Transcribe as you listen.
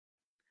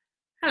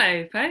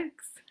Hello,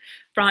 folks.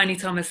 Bryony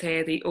Thomas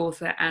here, the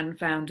author and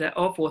founder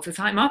of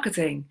Watertight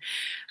Marketing.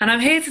 And I'm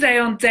here today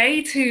on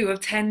day 2 of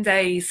 10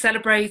 days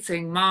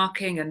celebrating,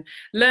 marking, and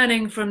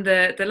learning from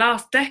the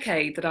last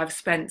decade that I've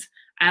spent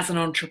as an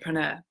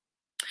entrepreneur.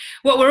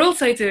 What we're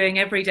also doing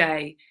every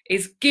day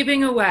is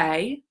giving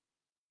away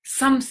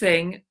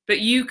something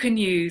that you can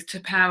use to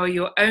power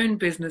your own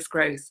business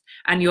growth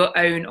and your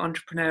own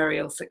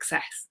entrepreneurial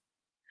success.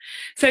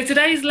 So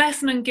today's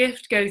lesson and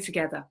gift go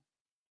together.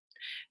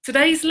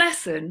 Today's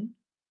lesson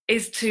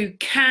is to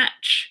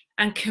catch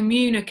and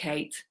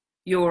communicate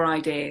your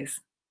ideas.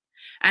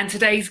 And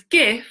today's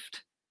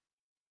gift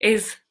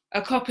is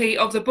a copy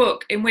of the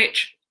book in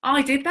which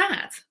I did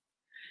that.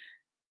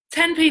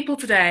 10 people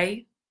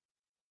today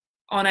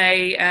on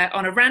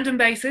a random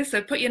basis.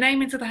 So put your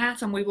name into the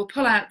hat and we will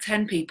pull out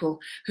 10 people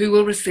who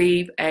will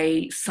receive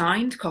a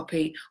signed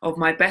copy of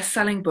my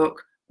best-selling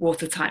book,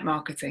 Watertight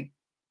Marketing.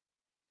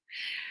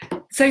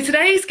 So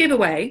today's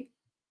giveaway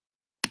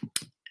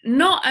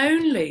not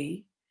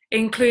only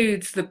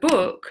includes the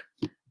book,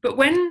 but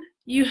when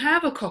you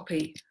have a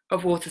copy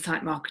of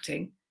Watertight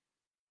Marketing,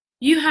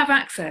 you have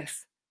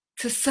access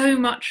to so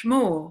much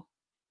more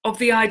of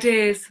the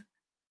ideas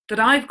that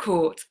I've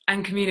caught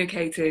and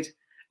communicated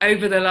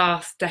over the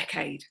last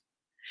decade.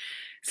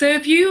 So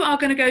if you are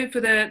going to go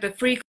for the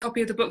free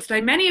copy of the book today,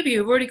 many of you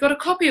have already got a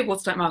copy of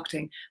Watertight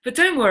Marketing, but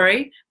don't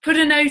worry, put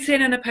a note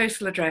in and a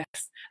postal address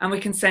and we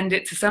can send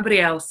it to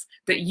somebody else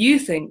that you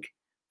think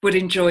would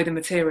enjoy the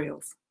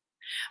materials.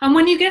 And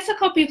when you get a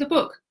copy of the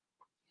book,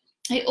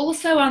 it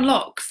also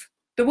unlocks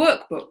the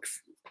workbooks.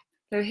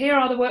 So here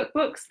are the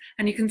workbooks,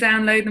 and you can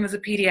download them as a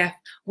PDF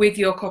with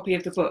your copy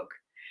of the book.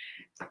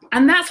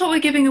 And that's what we're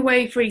giving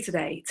away free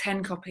today,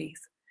 10 copies.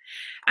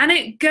 And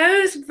it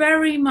goes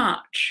very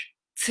much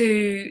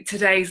to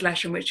today's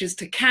lesson, which is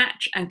to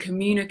catch and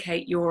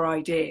communicate your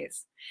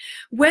ideas.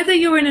 Whether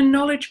you're in a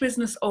knowledge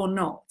business or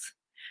not,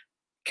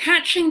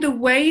 catching the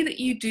way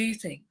that you do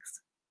things,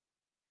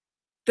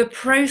 the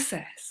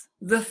process,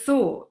 the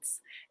thoughts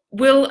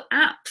will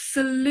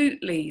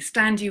absolutely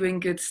stand you in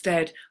good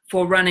stead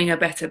for running a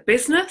better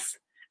business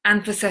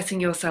and for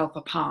setting yourself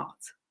apart.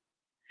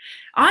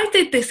 I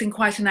did this in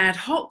quite an ad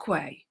hoc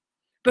way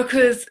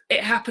because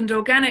it happened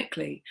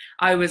organically.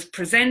 I was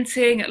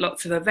presenting at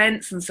lots of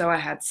events and so I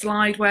had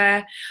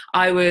slideware.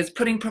 I was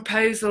putting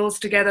proposals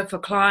together for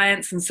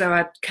clients and so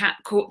I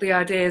caught the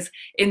ideas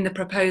in the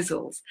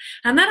proposals.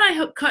 And then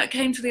I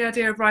came to the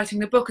idea of writing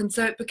the book, and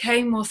so it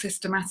became more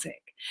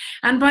systematic.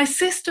 And by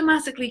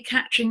systematically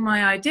catching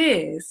my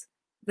ideas,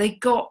 they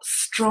got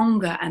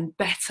stronger and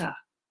better.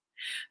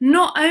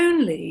 Not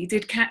only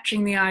did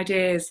catching the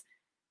ideas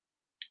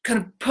kind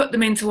of put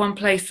them into one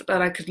place so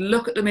that I could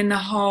look at them in the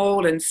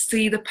whole and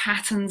see the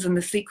patterns and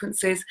the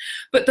sequences,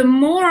 but the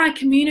more I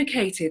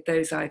communicated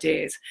those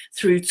ideas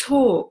through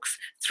talks,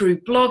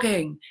 through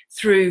blogging,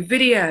 through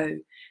video,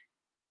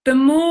 the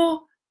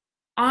more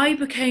I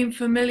became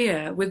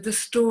familiar with the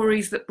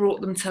stories that brought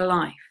them to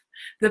life,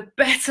 the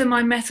better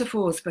my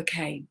metaphors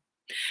became.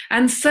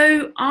 And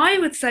so I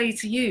would say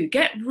to you,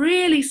 get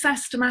really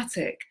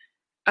systematic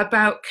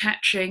about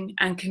catching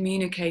and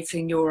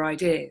communicating your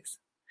ideas.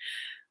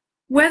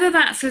 Whether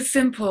that's as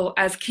simple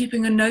as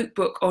keeping a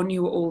notebook on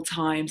you at all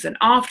times, and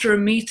after a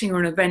meeting or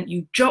an event,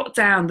 you jot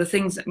down the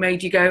things that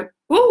made you go,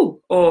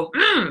 ooh, or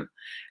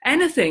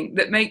anything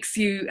that makes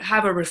you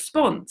have a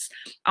response,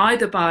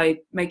 either by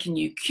making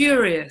you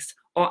curious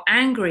or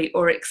angry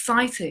or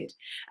excited,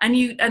 and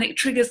it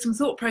triggers some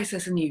thought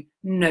process in you,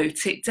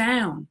 note it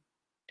down.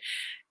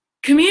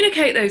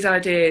 Communicate those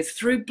ideas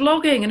through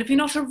blogging, and if you're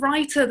not a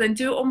writer, then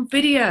do it on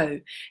video.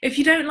 If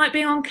you don't like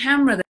being on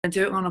camera, then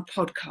do it on a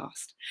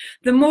podcast.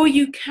 The more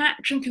you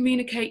catch and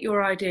communicate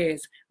your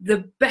ideas,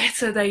 the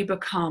better they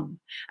become,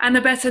 and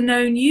the better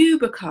known you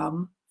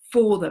become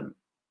for them.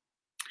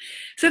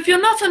 So if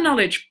you're not a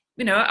knowledge,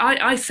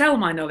 I sell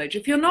my knowledge.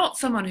 If you're not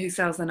someone who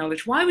sells their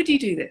knowledge, why would you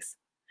do this?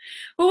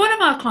 Well, one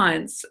of our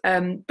clients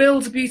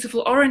builds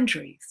beautiful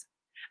orangeries,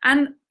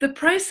 and the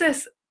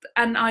process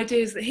and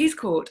ideas that he's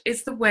caught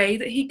is the way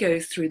that he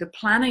goes through the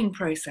planning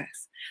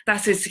process.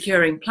 That is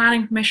securing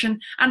planning permission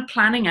and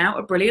planning out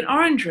a brilliant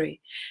orangery.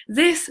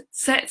 This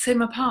sets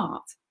him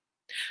apart.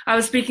 I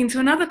was speaking to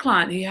another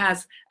client who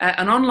has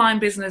an online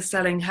business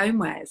selling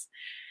homewares,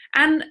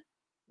 and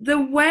the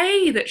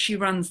way that she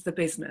runs the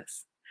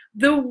business,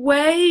 the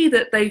way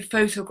that they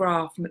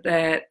photograph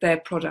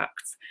their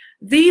products,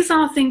 these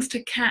are things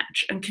to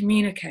catch and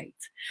communicate.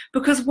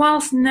 Because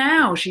whilst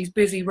now she's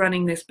busy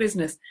running this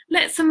business,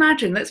 let's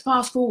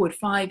fast forward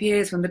 5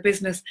 years when the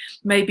business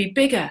may be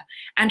bigger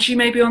and she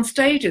may be on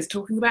stages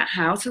talking about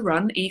how to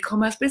run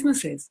e-commerce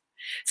businesses.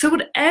 So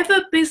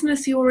whatever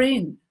business you're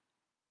in,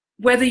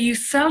 whether you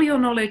sell your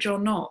knowledge or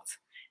not,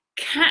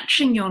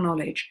 catching your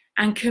knowledge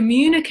and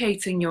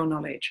communicating your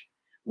knowledge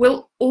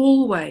will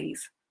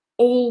always,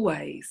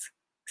 always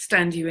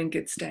stand you in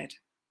good stead.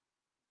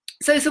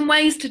 So some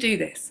ways to do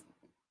this.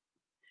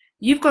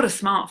 You've got a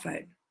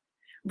smartphone.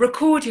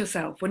 Record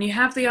yourself. When you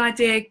have the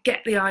idea,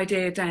 get the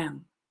idea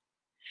down.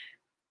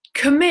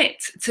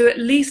 Commit to at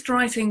least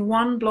writing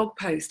one blog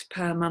post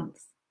per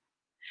month.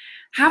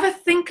 Have a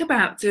think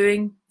about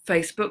doing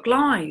Facebook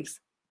Lives,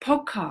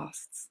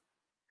 podcasts.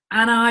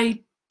 And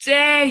I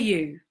dare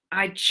you,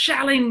 I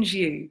challenge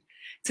you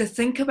to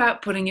think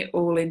about putting it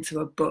all into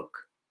a book.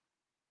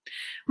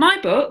 My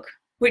book,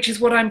 which is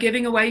what I'm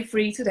giving away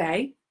free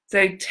today,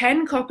 so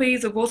 10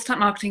 copies of Watertight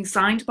Marketing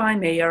signed by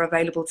me are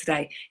available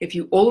today. If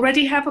you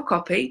already have a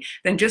copy,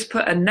 then just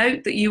put a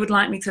note that you would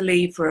like me to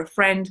leave for a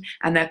friend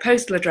and their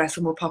postal address,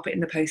 and we'll pop it in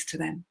the post to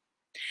them.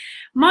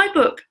 My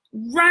book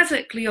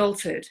radically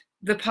altered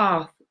the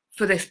path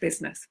for this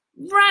business,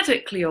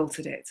 radically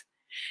altered it.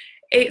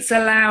 It's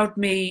allowed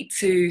me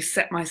to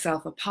set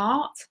myself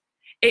apart.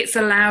 It's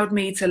allowed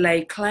me to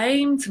lay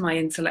claim to my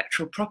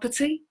intellectual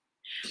property.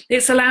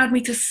 It's allowed me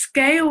to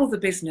scale the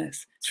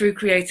business through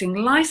creating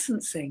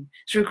licensing,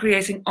 through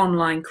creating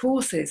online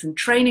courses and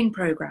training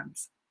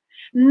programs.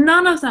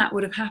 None of that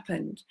would have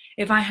happened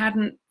if I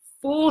hadn't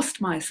forced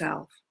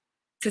myself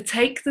to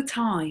take the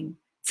time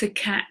to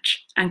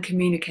catch and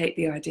communicate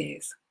the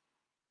ideas.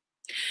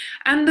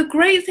 And the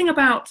great thing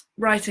about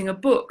writing a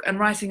book, and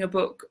writing a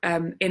book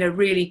in a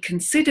really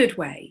considered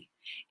way,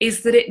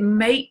 is that it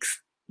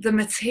makes the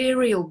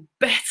material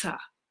better.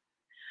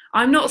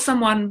 I'm not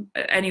someone,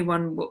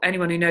 anyone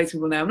who knows me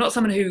will know, I'm not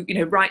someone who,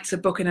 writes a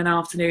book in an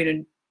afternoon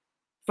and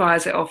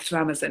fires it off to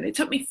Amazon. It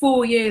took me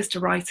 4 years to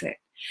write it.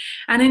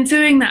 And in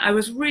doing that, I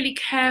was really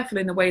careful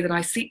in the way that I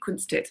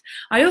sequenced it.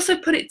 I also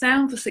put it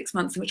down for 6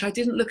 months in which I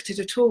didn't look at it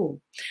at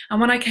all. And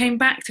when I came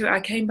back to it,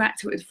 I came back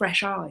to it with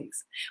fresh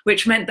eyes,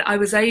 which meant that I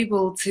was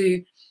able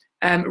to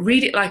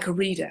read it like a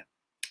reader.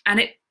 And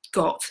it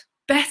got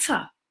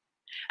better.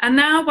 And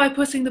now by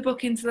putting the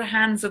book into the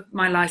hands of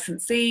my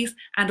licensees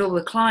and all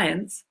the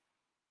clients,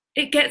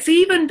 it gets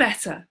even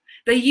better.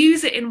 They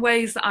use it in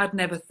ways that I'd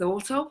never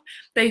thought of.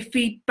 They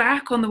feed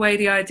back on the way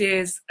the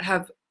ideas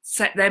have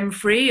set them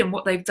free and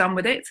what they've done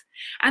with it.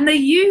 And they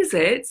use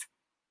it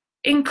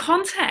in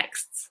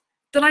contexts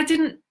that I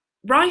didn't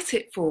write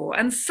it for.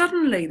 And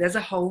suddenly there's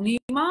a whole new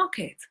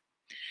market.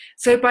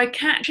 So by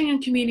catching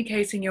and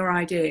communicating your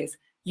ideas,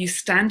 you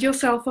stand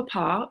yourself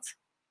apart.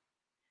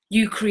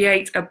 You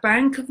create a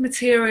bank of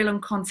material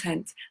and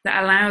content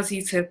that allows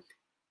you to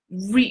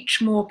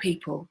reach more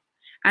people,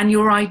 and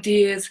your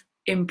ideas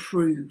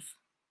improve.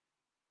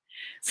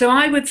 So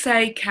I would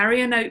say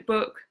carry a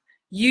notebook,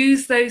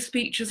 use those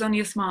features on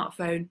your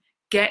smartphone,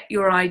 get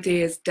your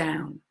ideas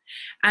down,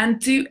 and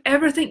do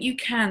everything you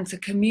can to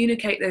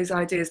communicate those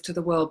ideas to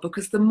the world,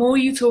 because the more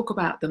you talk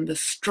about them, the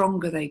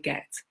stronger they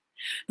get.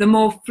 The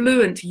more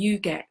fluent you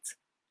get,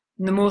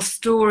 and the more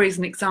stories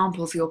and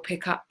examples you'll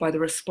pick up by the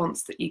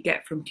response that you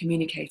get from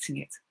communicating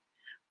it.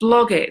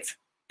 Blog it,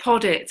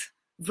 pod it,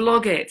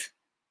 vlog it,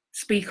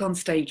 speak on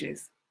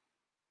stages.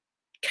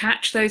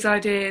 Catch those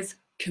ideas,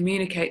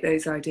 communicate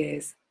those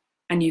ideas,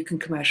 and you can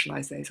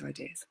commercialize those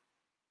ideas.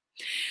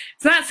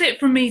 So that's it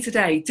from me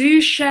today. Do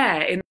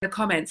share in the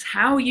comments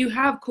how you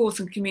have caught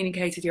and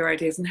communicated your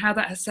ideas and how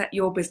that has set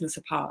your business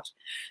apart.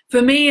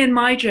 For me, in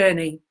my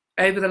journey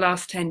over the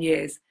last 10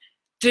 years,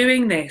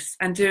 doing this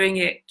and doing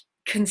it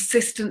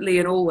consistently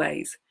and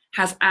always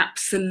has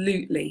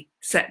absolutely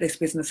set this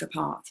business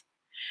apart.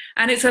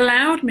 And it's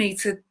allowed me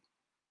to,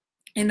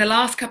 in the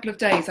last couple of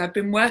days, I've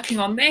been working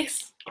on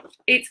this.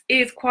 It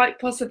is quite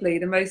possibly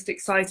the most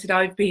excited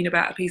I've been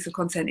about a piece of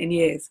content in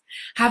years.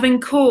 Having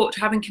caught,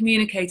 having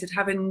communicated,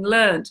 having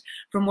learned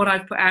from what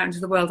I've put out into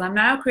the world, I'm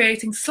now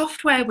creating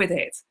software with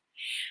it.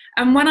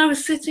 And when I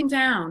was sitting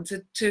down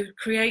to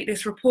create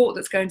this report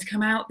that's going to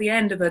come out the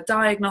end of a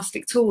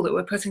diagnostic tool that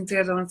we're putting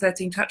together on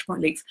 13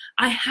 Touchpoint Leaks,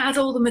 I had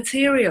all the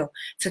material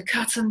to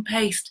cut and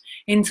paste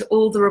into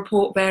all the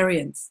report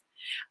variants.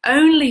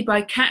 Only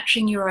by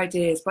catching your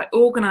ideas, by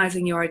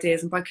organizing your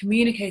ideas, and by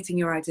communicating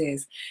your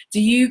ideas, do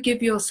you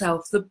give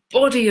yourself the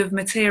body of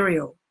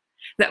material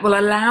that will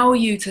allow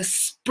you to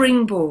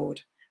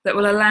springboard, that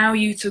will allow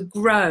you to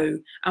grow,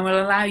 and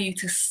will allow you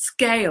to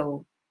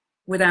scale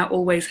without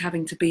always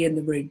having to be in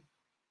the room.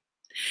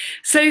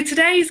 So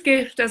today's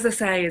gift, as I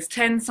say, is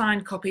 10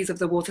 signed copies of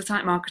the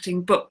Watertight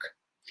Marketing book.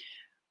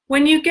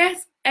 When you get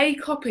a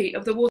copy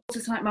of the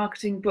Watertight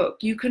Marketing book,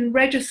 you can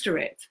register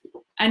it,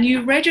 and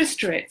you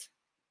register it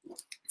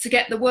to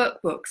get the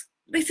workbooks.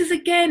 This is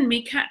again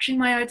me catching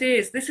my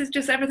ideas. This is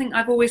just everything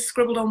I've always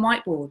scribbled on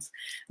whiteboards,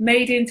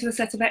 made into a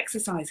set of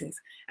exercises.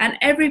 And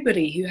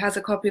everybody who has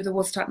a copy of the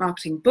Watertight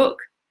Marketing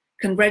book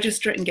can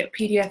register it and get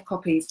PDF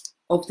copies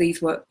of these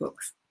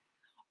workbooks.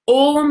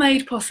 All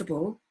made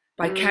possible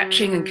by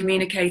catching and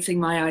communicating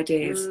my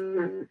ideas.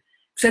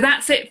 So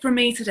that's it from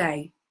me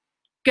today.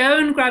 Go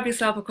and grab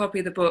yourself a copy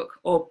of the book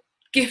or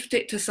gift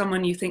it to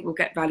someone you think will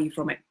get value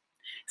from it.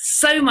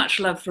 So much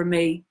love from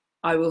me.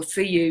 I will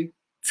see you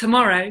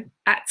tomorrow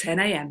at 10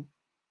 a.m.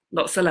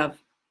 Lots of love.